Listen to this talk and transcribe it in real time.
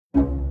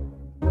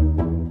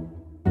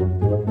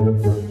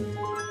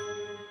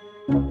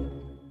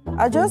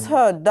I just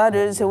heard that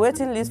there is a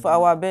waiting list for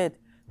our bed.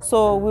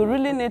 So we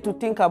really need to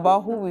think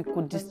about who we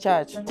could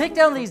discharge. Take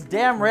down these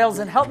damn rails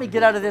and help me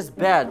get out of this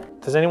bed.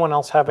 Does anyone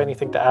else have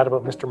anything to add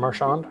about Mr.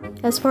 Marchand?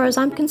 As far as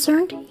I'm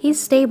concerned, he's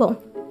stable.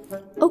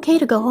 Okay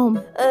to go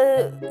home.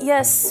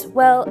 Yes,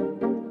 well...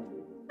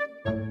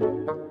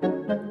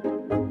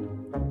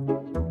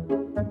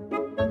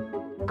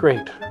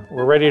 Great.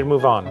 We're ready to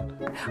move on.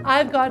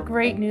 I've got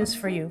great news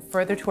for you.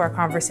 Further to our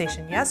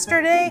conversation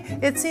yesterday,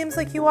 it seems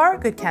like you are a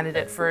good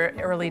candidate for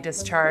early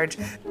discharge.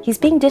 He's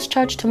being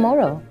discharged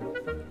tomorrow.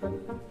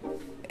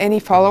 Any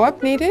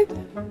follow-up needed?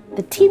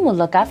 The team will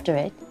look after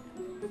it.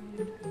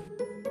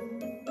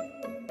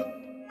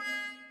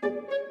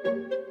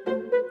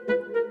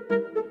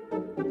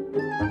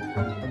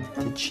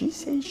 Did she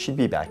say she'd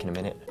be back in a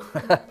minute?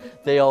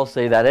 They all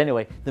say that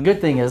anyway. The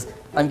good thing is,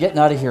 I'm getting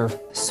out of here.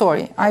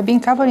 Sorry, I've been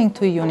covering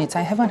 2 units.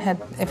 I haven't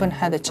even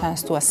had a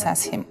chance to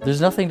assess him.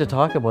 There's nothing to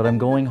talk about. I'm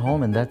going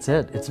home and that's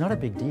it. It's not a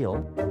big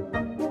deal.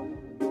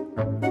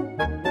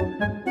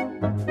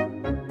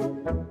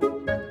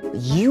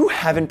 You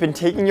haven't been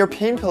taking your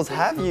pain pills,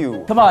 have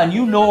you? Come on,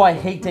 you know I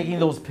hate taking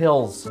those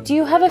pills. Do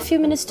you have a few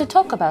minutes to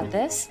talk about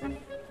this?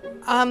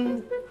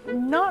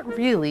 Not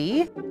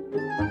really.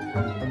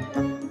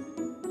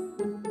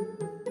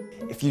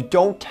 If you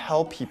don't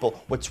tell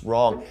people what's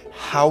wrong,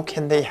 how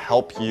can they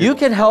help you? You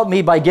can help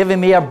me by giving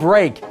me a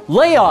break.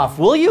 Lay off,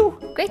 will you?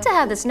 Great to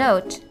have this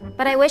note,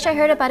 but I wish I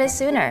heard about it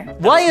sooner.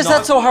 Why is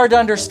that so hard to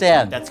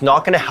understand? That's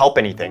not going to help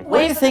anything. What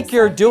do you think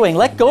you're doing?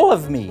 Let go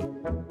of me.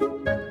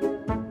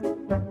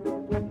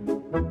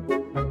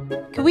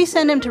 Could we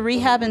send him to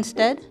rehab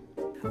instead?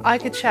 I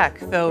could check,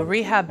 though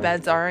rehab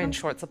beds are in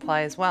short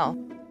supply as well.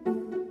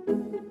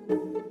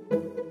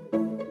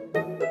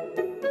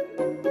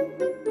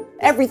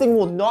 Everything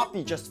will not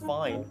be just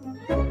fine.